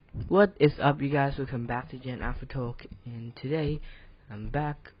What is up, you guys? Welcome back to Gen Alpha Talk, and today I'm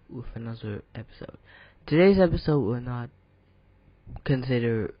back with another episode. Today's episode will not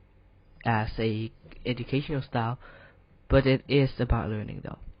consider as a educational style, but it is about learning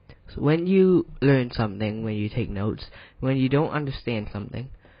though. So when you learn something, when you take notes, when you don't understand something,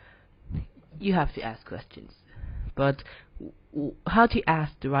 you have to ask questions. But how to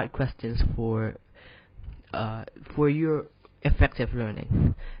ask the right questions for your effective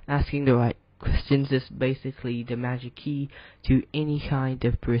learning? Asking the right questions is basically the magic key to any kind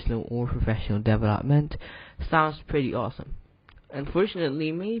of personal or professional development. Sounds pretty awesome.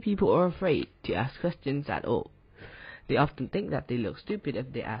 Unfortunately, many people are afraid to ask questions at all. They often think that they look stupid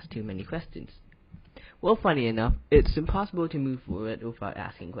if they ask too many questions. Well, funny enough, it's impossible to move forward without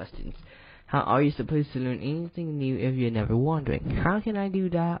asking questions. How are you supposed to learn anything new if you're never wondering, how can I do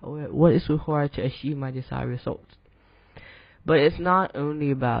that, or what is required to achieve my desired results? But it's not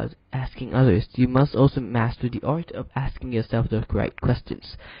only about asking others. You must also master the art of asking yourself the correct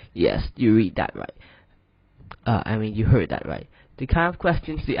questions. Yes, you read that right. You heard that right. The kind of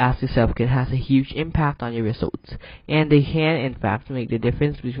questions you ask yourself can have a huge impact on your results, and they can, in fact, make the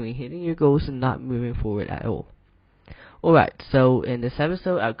difference between hitting your goals and not moving forward at all. Alright, so in this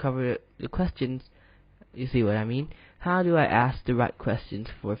episode, I'll cover the questions. You see what I mean? How do I ask the right questions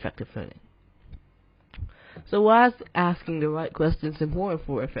for effective learning? So why is asking the right questions important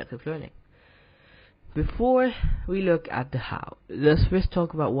for effective learning? Before we look at the how, let's first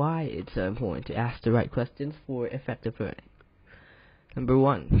talk about why it's so important to ask the right questions for effective learning. Number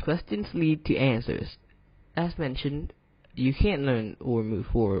 1, questions lead to answers. As mentioned, you can't learn or move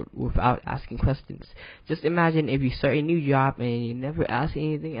forward without asking questions. Just imagine if you start a new job and you never ask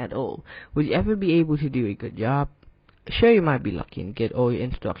anything at all. Would you ever be able to do a good job? Sure, you might be lucky and get all your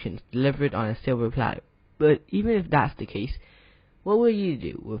instructions delivered on a silver platter. But even if that's the case, what will you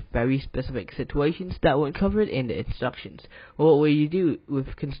do with very specific situations that weren't covered in the instructions? Or what will you do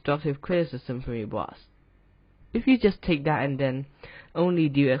with constructive criticism from your boss? If you just take that and then only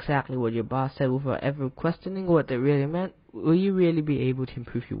do exactly what your boss said without ever questioning what they really meant, will you really be able to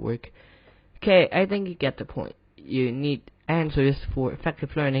improve your work? Okay, I think you get the point. You need answers for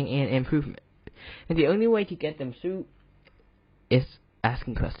effective learning and improvement. And the only way to get them through is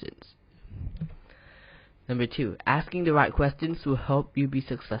asking questions. Number 2, asking the right questions will help you be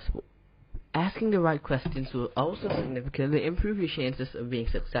successful. Asking the right questions will also significantly improve your chances of being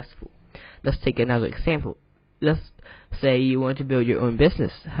successful. Let's take another example. Let's say you want to build your own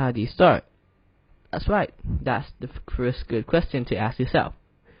business. How do you start? That's right. That's the first good question to ask yourself.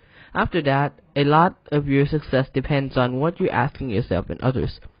 After that, a lot of your success depends on what you're asking yourself and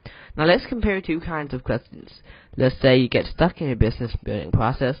others. Now let's compare two kinds of questions. Let's say you get stuck in your business building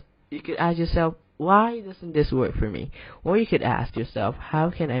process. You could ask yourself, why doesn't this work for me? Or you could ask yourself, how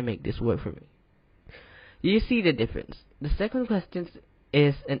can I make this work for me? Do you see the difference? The second question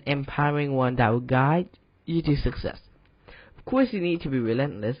is an empowering one that will guide you to success. Of course, you need to be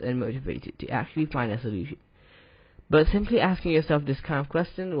relentless and motivated to actually find a solution. But simply asking yourself this kind of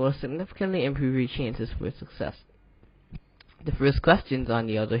question will significantly improve your chances for success. The first question, on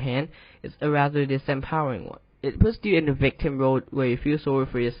the other hand, is a rather disempowering one. It puts you in the victim role where you feel sorry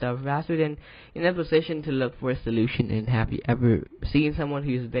for yourself rather than in a position to look for a solution. And have you ever seen someone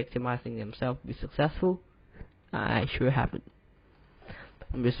who is victimizing themselves be successful? I sure haven't.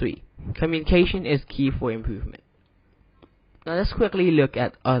 Number 3, communication is key for improvement. Now let's quickly look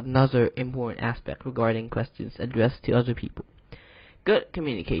at another important aspect regarding questions addressed to other people. Good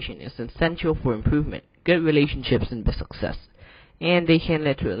communication is essential for improvement, good relationships, and success. And they can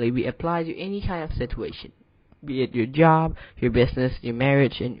literally be applied to any kind of situation, be it your job, your business, your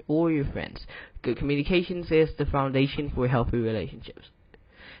marriage, or your friends. Good communication is the foundation for healthy relationships.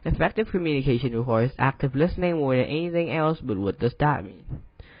 Effective communication requires active listening more than anything else, but what does that mean?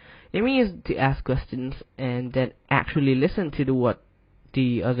 It means to ask questions and then actually listen to what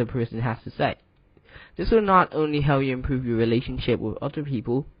the other person has to say. This will not only help you improve your relationship with other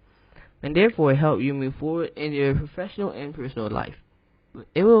people, and therefore help you move forward in your professional and personal life.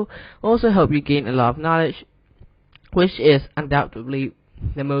 It will also help you gain a lot of knowledge, which is undoubtedly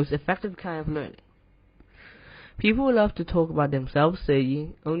the most effective kind of learning. People love to talk about themselves, so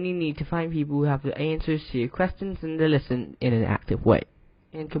you only need to find people who have the answers to your questions and they listen in an active way.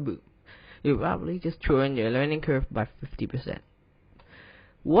 And kaboom, you'll probably just shorten your learning curve by 50%.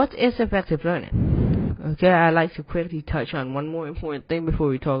 What is effective learning? Okay, I'd like to quickly touch on one more important thing before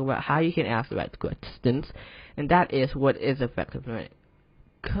we talk about how you can ask the right questions, and that is, what is effective learning?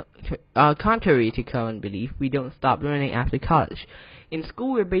 Contrary to common belief, we don't stop learning after college. In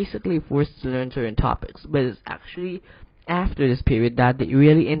school, we're basically forced to learn certain topics, but it's actually after this period that the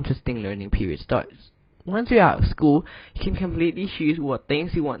really interesting learning period starts. Once you're out of school, you can completely choose what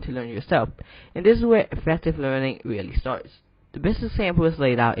things you want to learn yourself, and this is where effective learning really starts. The best example is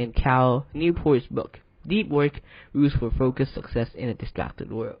laid out in Cal Newport's book, Deep Work: Rules for Focused Success in a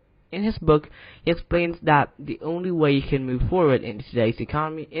Distracted World. In his book, he explains that the only way you can move forward in today's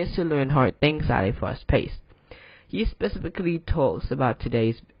economy is to learn hard things at a fast pace. He specifically talks about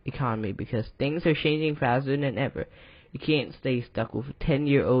today's economy because things are changing faster than ever. You can't stay stuck with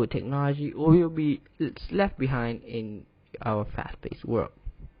 10-year-old technology or you'll be left behind in our fast-paced world.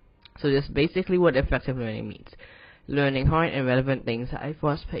 So that's basically what effective learning means. Learning hard and relevant things at a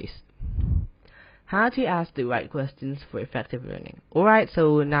fast pace. How to ask the right questions for effective learning. Alright,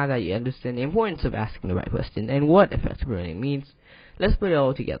 so now that you understand the importance of asking the right question and what effective learning means, let's put it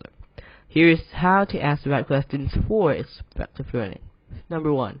all together. Here's how to ask the right questions for effective learning.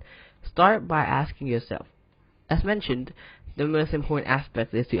 Number 1. Start by asking yourself. As mentioned, the most important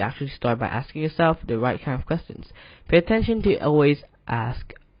aspect is to actually start by asking yourself the right kind of questions. Pay attention to always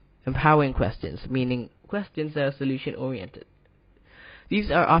ask empowering questions, meaning questions that are solution-oriented. These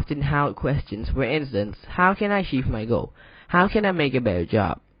are often how questions. For instance, how can I achieve my goal? How can I make a better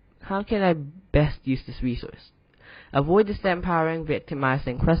job? How can I best use this resource? Avoid disempowering,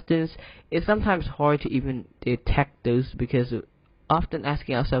 victimizing questions. It's sometimes hard to even detect those because we're often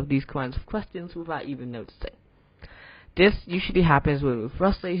asking ourselves these kinds of questions without even noticing. This usually happens when we're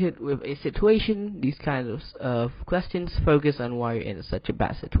frustrated with a situation. These kinds of questions focus on why you're in such a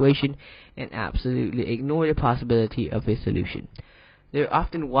bad situation and absolutely ignore the possibility of a solution. They're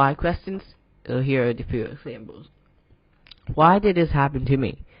often why questions. Here are the few examples. Why did this happen to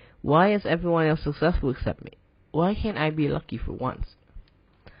me? Why is everyone else successful except me? Why can't I be lucky for once?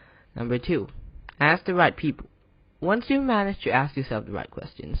 Number 2. Ask the right people. Once you manage to ask yourself the right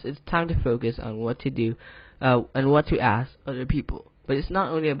questions, it's time to focus on what to do and what to ask other people. But it's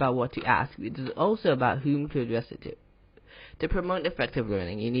not only about what to ask, it is also about whom to address it to. To promote effective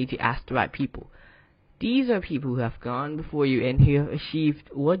learning, you need to ask the right people. These are people who have gone before you and who have achieved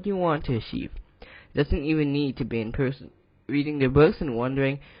what you want to achieve. It doesn't even need to be in person. Reading their books and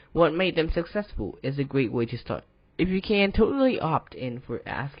wondering what made them successful is a great way to start. If you can, totally opt in for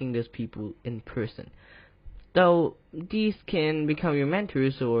asking those people in person. Though these can become your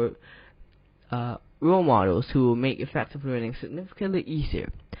mentors or role models who will make effective learning significantly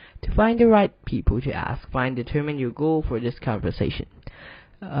easier. To find the right people to ask, determine your goal for this conversation.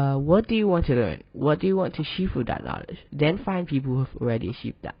 What do you want to learn? What do you want to achieve with that knowledge? Then find people who have already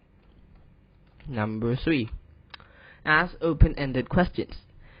achieved that. Number 3. Ask open-ended questions.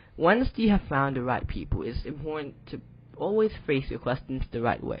 Once you have found the right people, it's important to always phrase your questions the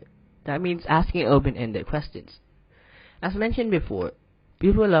right way. That means asking open-ended questions. As mentioned before,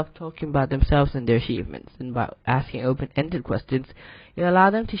 people love talking about themselves and their achievements, and by asking open-ended questions, you allow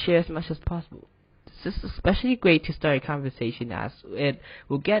them to share as much as possible. This is especially great to start a conversation as it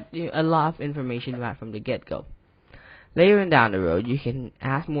will get you a lot of information right from the get-go. Later on down the road, you can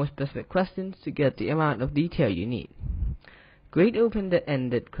ask more specific questions to get the amount of detail you need. Great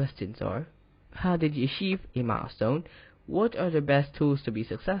open-ended questions are: how did you achieve a milestone? What are the best tools to be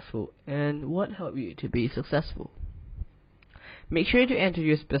successful? And what helped you to be successful? Make sure to enter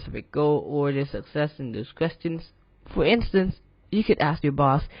your specific goal or the success in those questions. For instance, you could ask your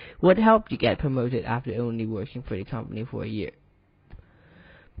boss what helped you get promoted after only working for the company for a year.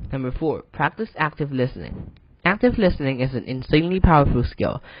 Number 4. Practice active listening. Active listening is an insanely powerful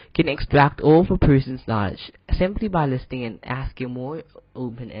skill. You can extract all of a person's knowledge simply by listening and asking more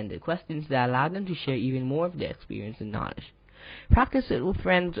open-ended questions that allow them to share even more of their experience and knowledge. Practice it with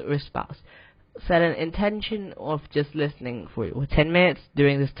friends or spouse. Set an intention of just listening for 10 minutes.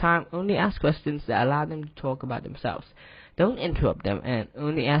 During this time, only ask questions that allow them to talk about themselves. Don't interrupt them and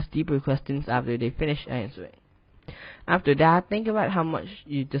only ask deeper questions after they finish answering. After that, think about how much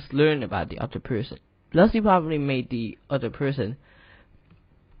you just learned about the other person. Plus, you probably made the other person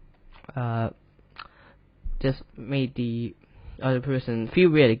feel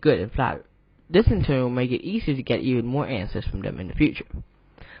really good and flattered. This in turn will make it easier to get even more answers from them in the future.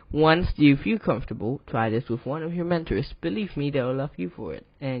 Once you feel comfortable, try this with one of your mentors. Believe me, they will love you for it,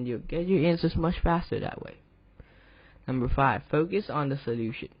 and you'll get your answers much faster that way. Number 5. Focus on the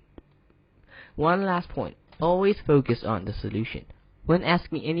solution. One last point. Always focus on the solution. When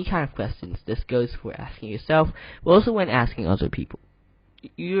asking any kind of questions, this goes for asking yourself, but also when asking other people.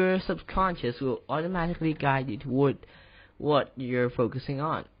 Your subconscious will automatically guide you toward what you're focusing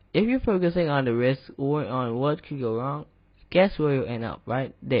on. If you're focusing on the risk or on what could go wrong, guess where you'll end up?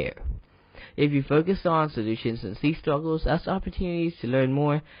 Right there. If you focus on solutions and see struggles as opportunities to learn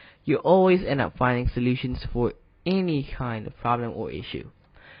more, you'll always end up finding solutions for any kind of problem or issue.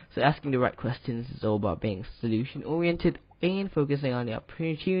 So asking the right questions is all about being solution-oriented and focusing on the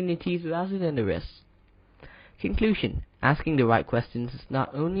opportunities rather than the risks. Conclusion: asking the right questions is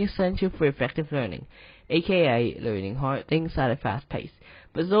not only essential for effective learning, aka learning hard things at a fast pace,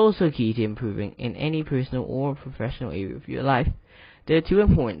 but is also key to improving in any personal or professional area of your life. There are two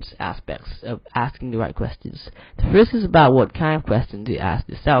important aspects of asking the right questions. The first is about what kind of questions you ask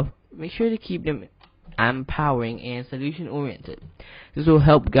yourself. Make sure to keep them empowering and solution-oriented. This will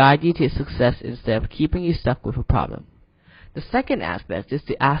help guide you to success instead of keeping you stuck with a problem. The second aspect is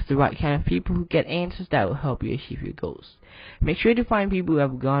to ask the right kind of people who get answers that will help you achieve your goals. Make sure to find people who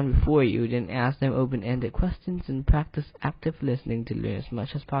have gone before you, then ask them open-ended questions and practice active listening to learn as much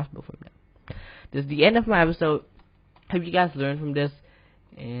as possible from them. This is the end of my episode. Hope you guys learned from this.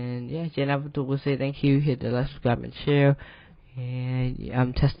 And yeah, Jen Avatar will say thank you. Hit the like, subscribe, and share. And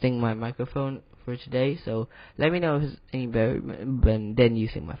I'm testing my microphone for today, so let me know if it's any better than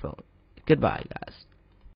using my phone. Goodbye, guys.